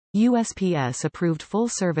USPS-approved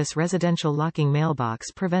full-service residential locking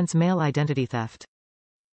mailbox prevents mail identity theft.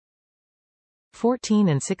 14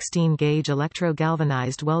 and 16 gauge electro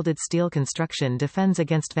galvanized welded steel construction defends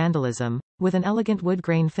against vandalism, with an elegant wood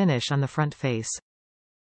grain finish on the front face.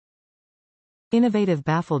 Innovative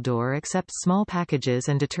baffle door accepts small packages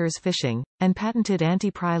and deters phishing, and patented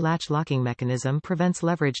anti-pry latch locking mechanism prevents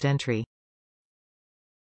leveraged entry.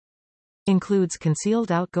 Includes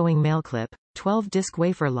concealed outgoing mail clip, 12-disc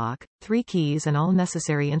wafer lock, 3 keys and all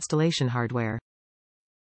necessary installation hardware.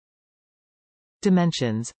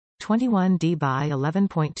 Dimensions: 21D by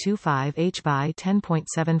 11.25 H by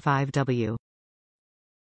 10.75 W.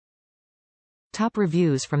 Top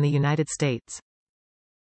reviews from the United States.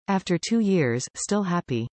 After 2 years, still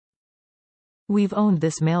happy. We've owned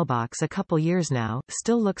this mailbox a couple years now,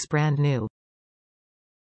 still looks brand new.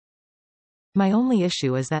 My only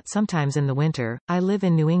issue is that sometimes in the winter, I live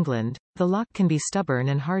in New England, the lock can be stubborn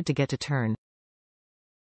and hard to get to turn.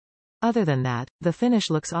 Other than that, the finish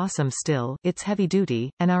looks awesome still, it's heavy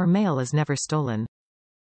duty, and our mail is never stolen.